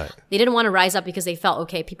choice. Right. They didn't want to rise up because they felt,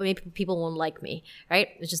 okay, people won't like me, right?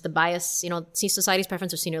 It's just the bias, society's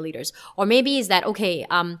preference of senior leaders. Or maybe is that, okay,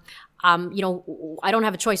 I don't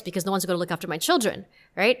have a choice because no one's going to look after my children,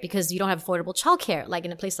 right? Because you don't have affordable childcare, like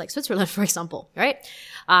in a place like Switzerland, for example, right?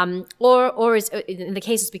 Or is, in the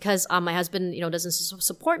cases because my husband, doesn't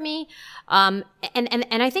support me. And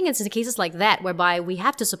I think it's in cases like that whereby we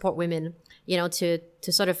have to support women, to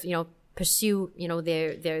sort of, pursue,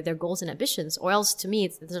 their goals and ambitions, or else to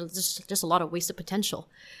me, there's just a lot of wasted potential.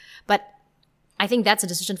 But I think that's a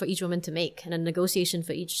decision for each woman to make and a negotiation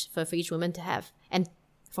for each woman to have, and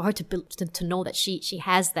for her to know that she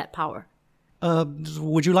has that power.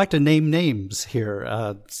 Would you like to name names here?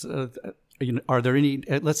 Are there any,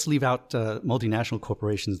 let's leave out multinational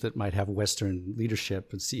corporations that might have Western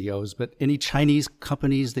leadership and CEOs, but any Chinese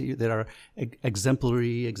companies that are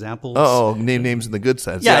exemplary examples? Oh, name names in the good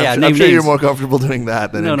sense. Yeah, I'm sure you're more comfortable doing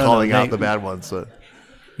that than calling out the bad ones. So.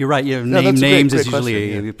 You're right. Name names is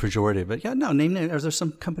usually a pejorative, but name names. Are there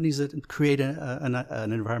some companies that create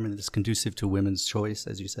an environment that's conducive to women's choice,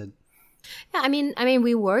 as you said? Yeah, I mean,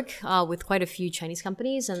 we work with quite a few Chinese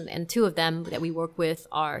companies, and two of them that we work with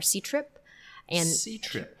are Ctrip. And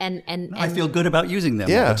Ctrip. And I feel good about using them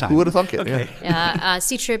all the time. Who would have thunk it? Okay. Yeah.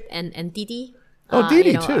 Ctrip and Didi. Oh,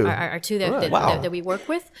 Didi too. Are two that we work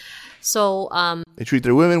with. So they treat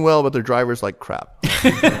their women well, but their drivers like crap.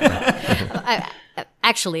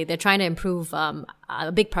 Actually, they're trying to improve. A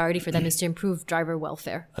big priority for them is to improve driver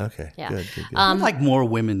welfare. Okay. Yeah. Good. I'd like more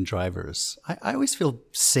women drivers. I always feel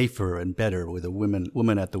safer and better with a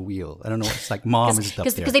woman at the wheel. I don't know. It's like mom is up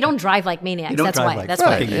there because they don't drive like maniacs. Don't that's drive why. like That's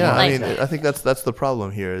fucking why. Yeah, maniacs. I think that's the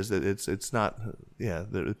problem here is that it's not. Yeah,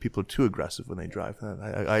 people are too aggressive when they drive.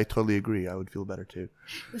 I totally agree. I would feel better too.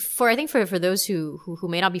 I think for those who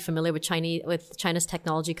may not be familiar with China's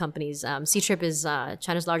technology companies, Ctrip is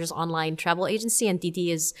China's largest online travel agency, and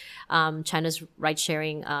Didi is China's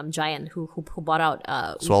ride-sharing giant who bought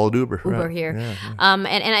out Swallowed Uber here. Yeah. And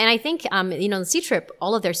I think Ctrip,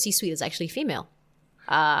 all of their C-suite is actually female.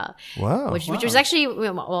 Wow. Which was actually,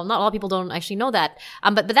 well, not a lot of people don't actually know that.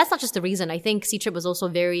 But that's not just the reason. I think Ctrip was also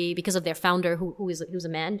because of their founder, who's a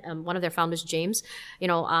man, one of their founders, James.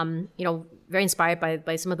 Very inspired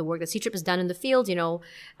by some of the work that Ctrip has done in the field.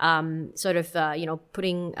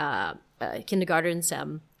 Putting kindergartens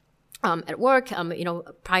at work,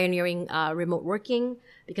 pioneering remote working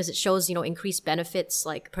because it shows, increased benefits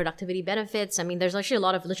like productivity benefits. I mean, there's actually a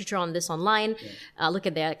lot of literature on this online. Yeah. Look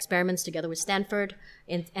at their experiments together with Stanford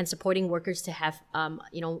and supporting workers to have,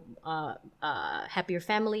 happier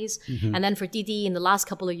families. Mm-hmm. And then for Didi, in the last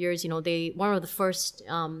couple of years, they one of the first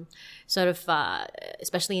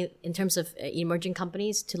especially in terms of emerging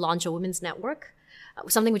companies to launch a women's network,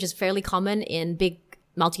 something which is fairly common in big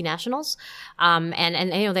multinationals, and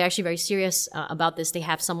they're actually very serious about this. They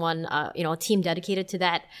have someone, a team dedicated to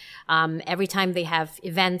that. Every time they have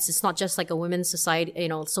events, it's not just like a women's society,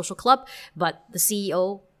 social club, but the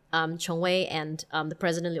CEO, Cheng Wei, and the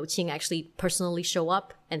president Liu Qing actually personally show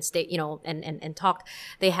up and stay, and talk.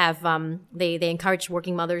 They have they encourage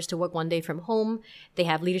working mothers to work one day from home. They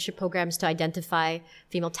have leadership programs to identify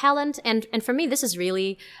female talent, and for me, this is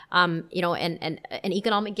really an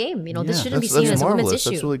economic game. This shouldn't be seen as a women's issue.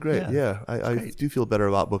 That's really great. Yeah, I do feel better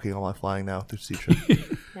about booking all my flying now through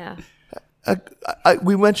Ctrip. Yeah.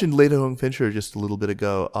 We mentioned Leda Hong Fincher just a little bit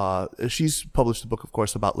ago. She's published a book, of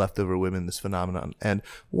course, about leftover women, this phenomenon. And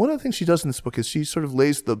one of the things she does in this book is she sort of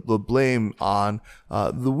lays the blame on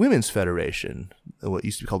the Women's Federation, what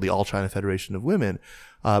used to be called the All China Federation of Women.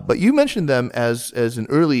 But you mentioned them as an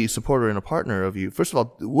early supporter and a partner of you. First of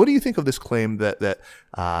all, what do you think of this claim that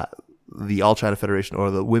the All China Federation or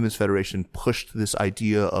the Women's Federation pushed this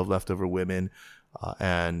idea of leftover women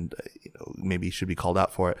and maybe should be called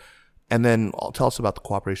out for it? And then tell us about the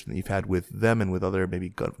cooperation that you've had with them and with other maybe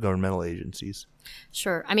governmental agencies.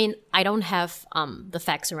 Sure. I mean, I don't have the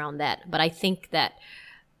facts around that, but I think that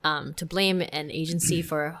to blame an agency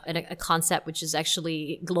for a concept which is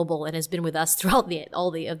actually global and has been with us throughout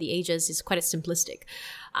all of the ages is quite simplistic.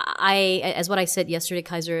 As what I said yesterday,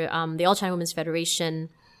 Kaiser, the All China Women's Federation,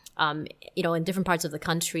 in different parts of the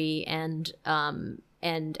country and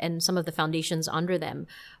some of the foundations under them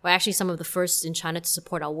were actually some of the first in China to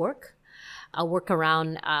support our work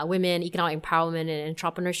around women, economic empowerment and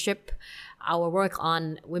entrepreneurship, our work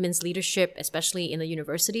on women's leadership, especially in the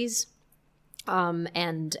universities,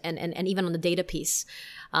 and even on the data piece.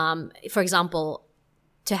 For example,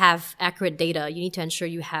 to have accurate data, you need to ensure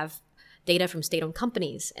you have data from state-owned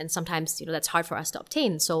companies, and sometimes that's hard for us to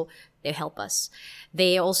obtain. So they help us.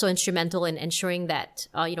 They are also instrumental in ensuring that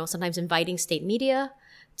sometimes inviting state media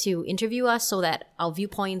to interview us so that our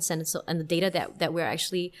viewpoints and the data that we're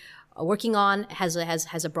actually working on has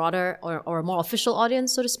a broader or a more official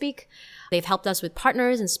audience, so to speak. They've helped us with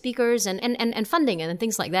partners and speakers and funding and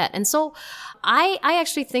things like that. And so I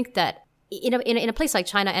actually think that in a place like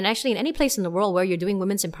China, and actually in any place in the world where you're doing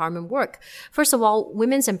women's empowerment work, first of all,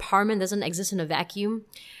 women's empowerment doesn't exist in a vacuum.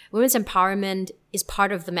 Women's empowerment is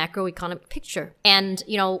part of the macroeconomic picture. And,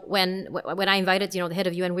 when I invited, the head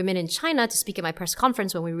of UN Women in China to speak at my press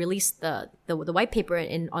conference when we released the white paper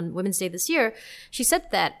on Women's Day this year, she said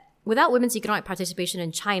that without women's economic participation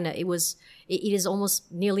in China, it is almost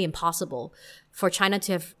nearly impossible for China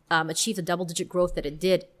to have achieved the double-digit growth that it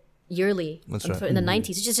did yearly in the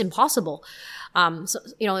 90s. It's just impossible.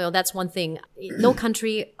 That's one thing. No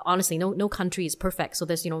country, honestly, no country is perfect. So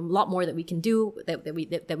there's, a lot more that we can do,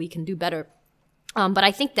 that we can do better. But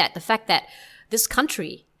I think that the fact that this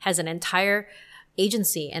country has an entire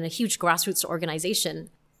agency and a huge grassroots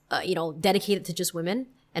organization, dedicated to just women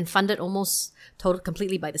and funded almost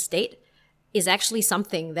completely by the state, is actually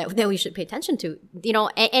something that we should pay attention to. In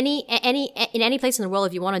any place in the world,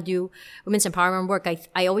 if you want to do women's empowerment work,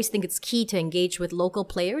 I always think it's key to engage with local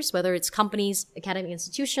players, whether it's companies, academic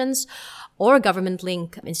institutions, or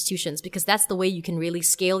government-linked institutions, because that's the way you can really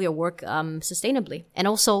scale your work sustainably. And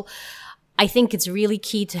also, I think it's really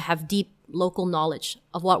key to have deep local knowledge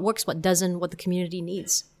of what works, what doesn't, what the community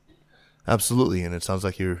needs. Absolutely, and it sounds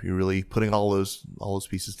like you're really putting all those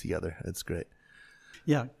pieces together. It's great.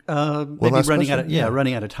 Yeah, maybe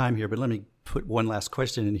running out of time here, but let me put one last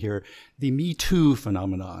question in here. The Me Too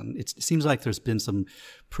phenomenon. It seems like there's been some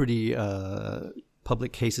pretty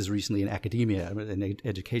public cases recently in academia and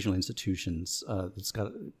educational institutions. It's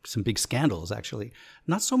got some big scandals, actually.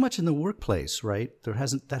 Not so much in the workplace, right?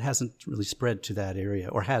 That hasn't really spread to that area,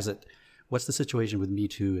 or has it? What's the situation with Me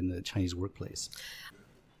Too in the Chinese workplace?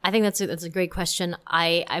 I think that's a great question.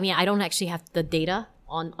 I mean, I don't actually have the data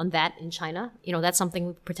on that in China. That's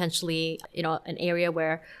something potentially, an area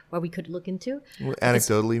where we could look into. Well,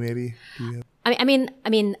 anecdotally, maybe. Do you have- I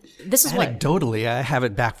mean, this is what. Anecdotally, I have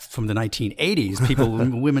it back from the 1980s.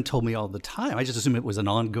 Women told me all the time. I just assume it was an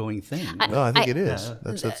ongoing thing. No, I think it is.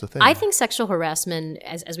 That's the thing. I think sexual harassment,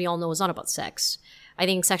 as we all know, is not about sex. I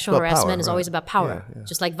think sexual about harassment power, is right? always about power,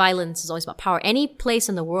 just like violence is always about power. Any place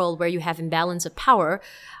in the world where you have imbalance of power,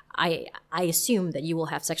 I assume that you will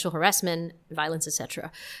have sexual harassment, violence,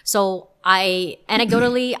 etc. So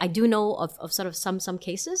anecdotally, I do know of sort of some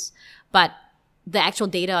cases, but the actual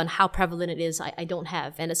data on how prevalent it is, I don't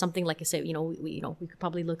have, and it's something, like I said, we could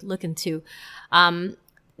probably look into.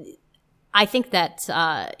 I think that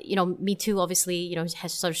Me Too obviously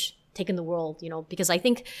has sort of taken the world, because I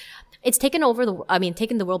think it's taken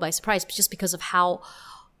the world by surprise, just because of how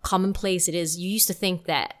commonplace it is. You used to think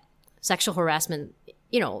that sexual harassment,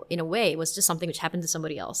 in a way, was just something which happened to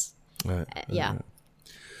somebody else. Right. Yeah.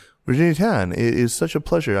 Virginia Tan, it is such a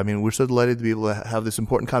pleasure. I mean, we're so delighted to be able to have this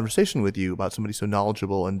important conversation with you about somebody so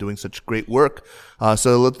knowledgeable and doing such great work.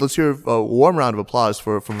 So let's hear a warm round of applause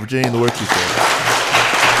for Virginia and the work she's doing.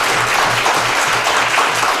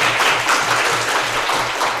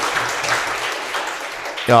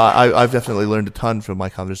 I've definitely learned a ton from my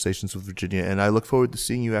conversations with Virginia, and I look forward to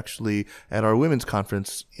seeing you actually at our women's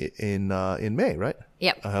conference in May, right?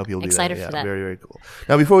 Yep. I hope you'll be excited there. for that. Very, very cool.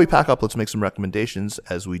 Now, before we pack up, let's make some recommendations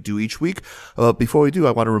as we do each week. Before we do,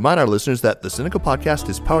 I want to remind our listeners that the Sinica Podcast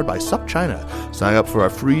is powered by SupChina. Sign up for our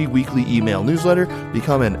free weekly email newsletter,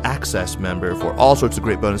 become an Access member for all sorts of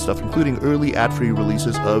great bonus stuff, including early ad-free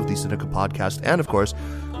releases of the Sinica Podcast, and of course,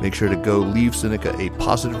 make sure to go leave Sinica a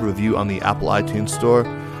positive review on the Apple iTunes Store.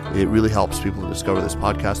 It really helps people to discover this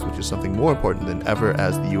podcast, which is something more important than ever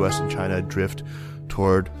as the U.S. and China drift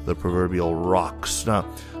toward the proverbial rocks. Now,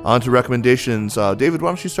 on to recommendations. David, why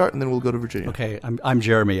don't you start, and then we'll go to Virginia. Okay, I'm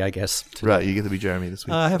Jeremy, I guess. Right, you get to be Jeremy this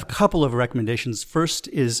week. I have a couple of recommendations. First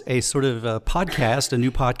is a sort of a podcast, a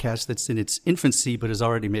new podcast that's in its infancy but has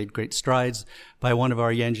already made great strides by one of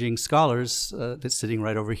our Yanjing scholars that's sitting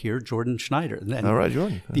right over here, Jordan Schneider. And All right,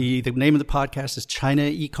 Jordan. The name of the podcast is China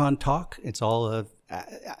Econ Talk. It's all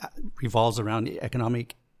revolves around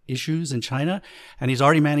economic issues in China, and he's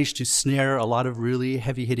already managed to snare a lot of really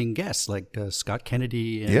heavy-hitting guests like Scott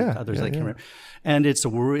Kennedy and others I can't remember. And it's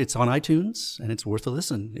on iTunes, and it's worth a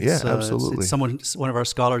listen. It's, absolutely. It's one of our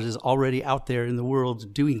scholars is already out there in the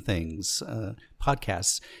world doing things.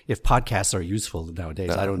 Podcasts, if podcasts are useful nowadays,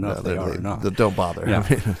 I don't know if they are or not. Don't bother.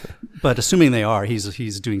 Yeah. But assuming they are,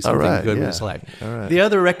 he's doing something good with his life. All right.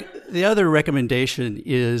 The other recommendation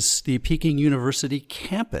is the Peking University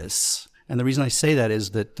campus. And the reason I say that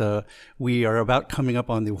is that we are about coming up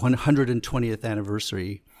on the 120th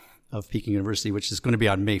anniversary of Peking University, which is going to be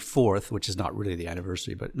on May 4th, which is not really the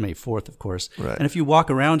anniversary, but May 4th, of course. Right. And if you walk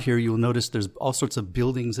around here, you'll notice there's all sorts of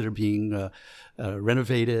buildings that are being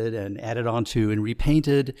renovated and added onto and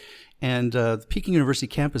repainted. And the Peking University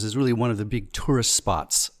campus is really one of the big tourist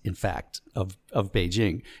spots, in fact, of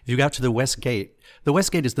Beijing. If you go out to the West Gate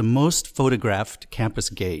is the most photographed campus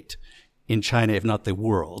gate in China, if not the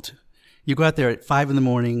world. You go out there at 5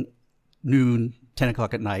 a.m, noon, 10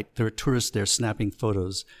 o'clock at night. There are tourists there snapping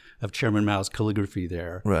photos of Chairman Mao's calligraphy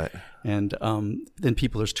there. Right. And then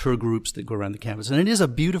there's tour groups that go around the campus. And it is a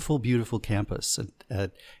beautiful, beautiful campus. And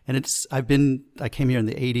I came here in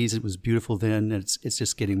the 80s. It was beautiful then. And it's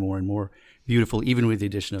just getting more and more beautiful, even with the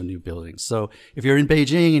addition of new buildings. So if you're in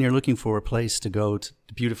Beijing and you're looking for a place to go to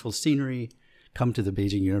beautiful scenery, come to the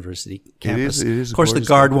Beijing University campus. It is of course, the gorgeous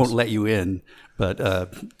guard campus. won't let you in, but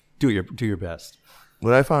do your best.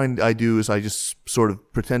 What I find I do is I just sort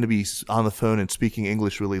of pretend to be on the phone and speaking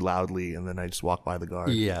English really loudly, and then I just walk by the guard.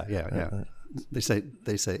 Yeah. They say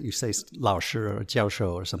you say 老师 or 教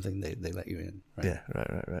授 or something. They let you in. Right? Yeah,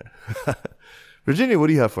 right. Virginia, what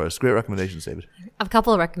do you have for us? Great recommendations, David. I have a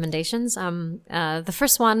couple of recommendations. The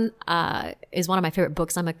first one is one of my favorite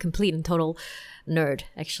books. I'm a complete and total nerd,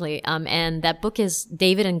 actually. And that book is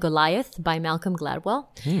David and Goliath by Malcolm Gladwell.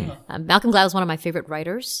 Malcolm Gladwell is one of my favorite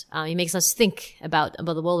writers. He makes us think about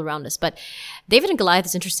the world around us. But David and Goliath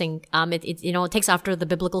is interesting. It takes after the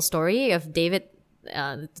biblical story of David,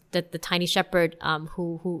 the tiny shepherd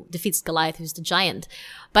who defeats Goliath, who's the giant.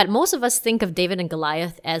 But most of us think of David and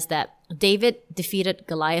Goliath as that David defeated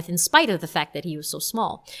Goliath in spite of the fact that he was so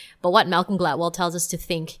small. But what Malcolm Gladwell tells us to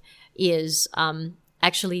think is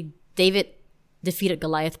actually David defeated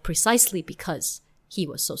Goliath precisely because he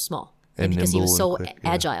was so small. And because he was so quick,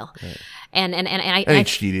 agile. Right. And he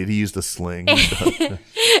cheated. He used a sling.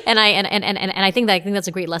 and I think that's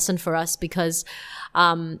a great lesson for us because,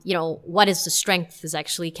 what is the strength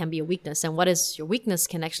can be a weakness, and what is your weakness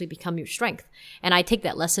can actually become your strength. And I take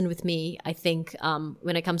that lesson with me, I think,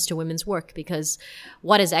 when it comes to women's work, because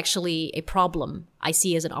what is actually a problem, I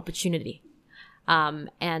see as an opportunity. Same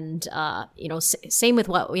with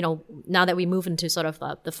what, now that we move into sort of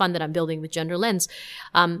the fund that I'm building with Gender Lens,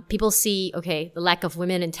 people see, the lack of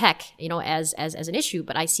women in tech, as an issue,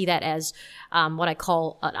 but I see that as, what I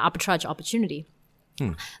call an arbitrage opportunity.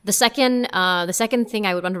 The second thing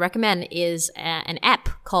I would want to recommend is an app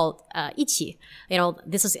called Ichi.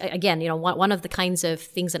 This is again, one of the kinds of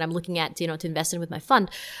things that I'm looking at, to invest in with my fund.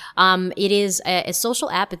 It is a social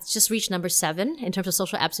app. It's just reached number 7 in terms of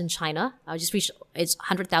social apps in China. Just reached its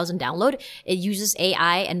 100,000 download. It uses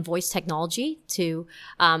AI and voice technology to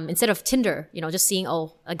instead of Tinder, just seeing a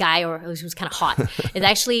guy or who's kind of hot. It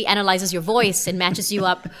actually analyzes your voice and matches you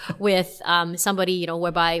up with somebody,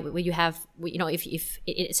 where you have, if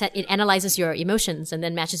it analyzes your emotions and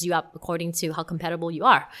then matches you up according to how compatible you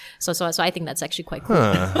are. So I think that's actually quite cool.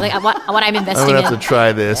 Like what I'm investing in. I'm gonna have to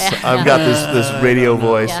try this. I've got this radio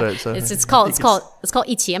voice. Yeah. Right, so. It's called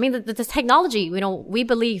Ichi. I mean, the technology. We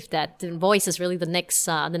believe that the voice is really the next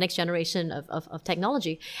generation of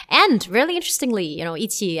technology. And really interestingly,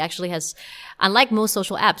 Ichi actually has, unlike most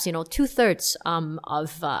social apps, 2/3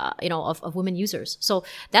 of women users. So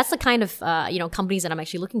that's the kind of companies that I'm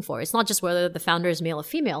actually looking for. It's not just whether the founder is male or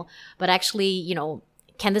female, but actually,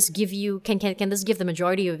 can this give the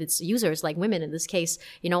majority of its users, like women in this case,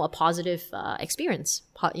 a positive experience,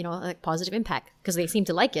 a positive impact, because they seem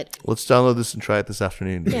to like it. Let's download this and try it this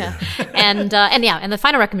afternoon. Yeah, and the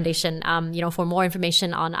final recommendation, for more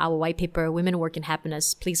information on our white paper, Women Work in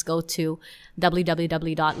Happiness, please go to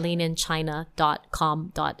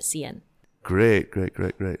www.leaninchina.com.cn. Great.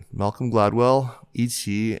 Malcolm Gladwell,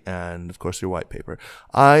 Ichi, and of course your white paper.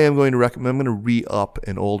 I'm going to re-up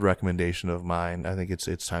an old recommendation of mine. I think it's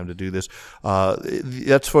time to do this.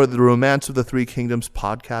 That's for the Romance of the Three Kingdoms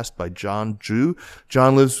podcast by John Zhu.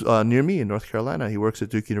 John lives near me in North Carolina. He works at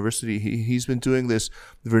Duke University. He's been doing this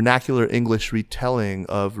vernacular English retelling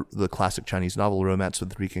of the classic Chinese novel Romance of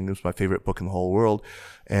the Three Kingdoms, my favorite book in the whole world.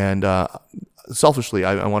 And selfishly,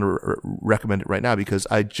 I want to recommend it right now because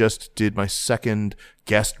I just did my second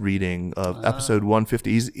guest reading of episode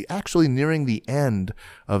 150. He's actually nearing the end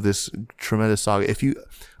of this tremendous saga.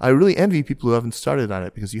 I really envy people who haven't started on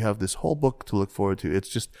it because you have this whole book to look forward to. It's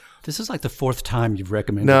just... This is like the 4th time you've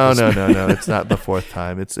recommended No. this. It's not the 4th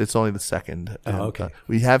time. It's only the 2nd. Okay.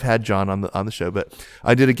 We have had John on the show, but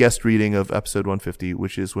I did a guest reading of episode 150,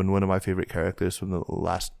 which is when one of my favorite characters from the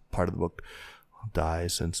last part of the book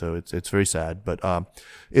dies, and so it's very sad, but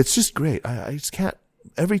it's just great. I just can't.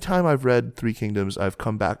 Every time I've read Three Kingdoms, I've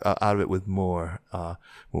come back out of it with more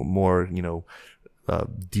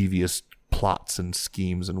devious plots and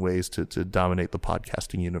schemes and ways to dominate the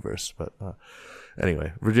podcasting universe. But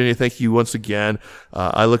anyway, Virginia, thank you once again.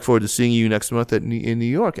 I look forward to seeing you next month in New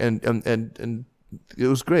York, and it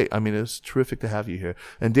was great. I mean, it was terrific to have you here.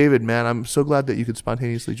 And David, man, I'm so glad that you could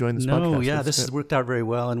spontaneously join this podcast. No, yeah, this has worked out very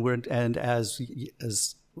well, and as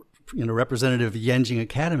representative of Yanjing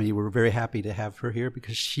Academy, we're very happy to have her here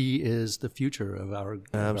because she is the future of our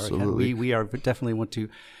academy. We are definitely want to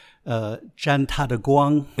沾她的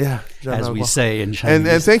光, as we say in Chinese.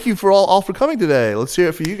 And thank you for all for coming today. Let's hear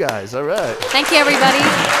it for you guys. All right. Thank you, everybody.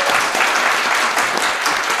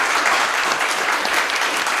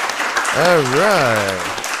 All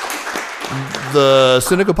right. The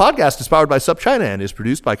Sinica podcast is powered by SupChina and is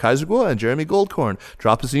produced by Kaiser Kuo and Jeremy Goldkorn.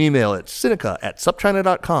 Drop us an email at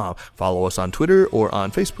sinica@supchina.com. Follow us on Twitter or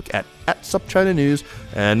on Facebook at SupChina News.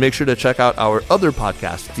 And make sure to check out our other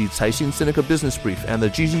podcasts, the Caixin Sinica Business Brief and the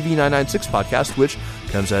GGV 996 podcast, which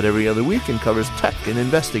comes out every other week and covers tech and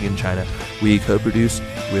investing in China. We co-produce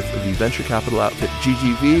with the venture capital outfit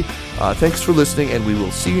GGV. Thanks for listening, and we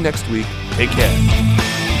will see you next week. Take care.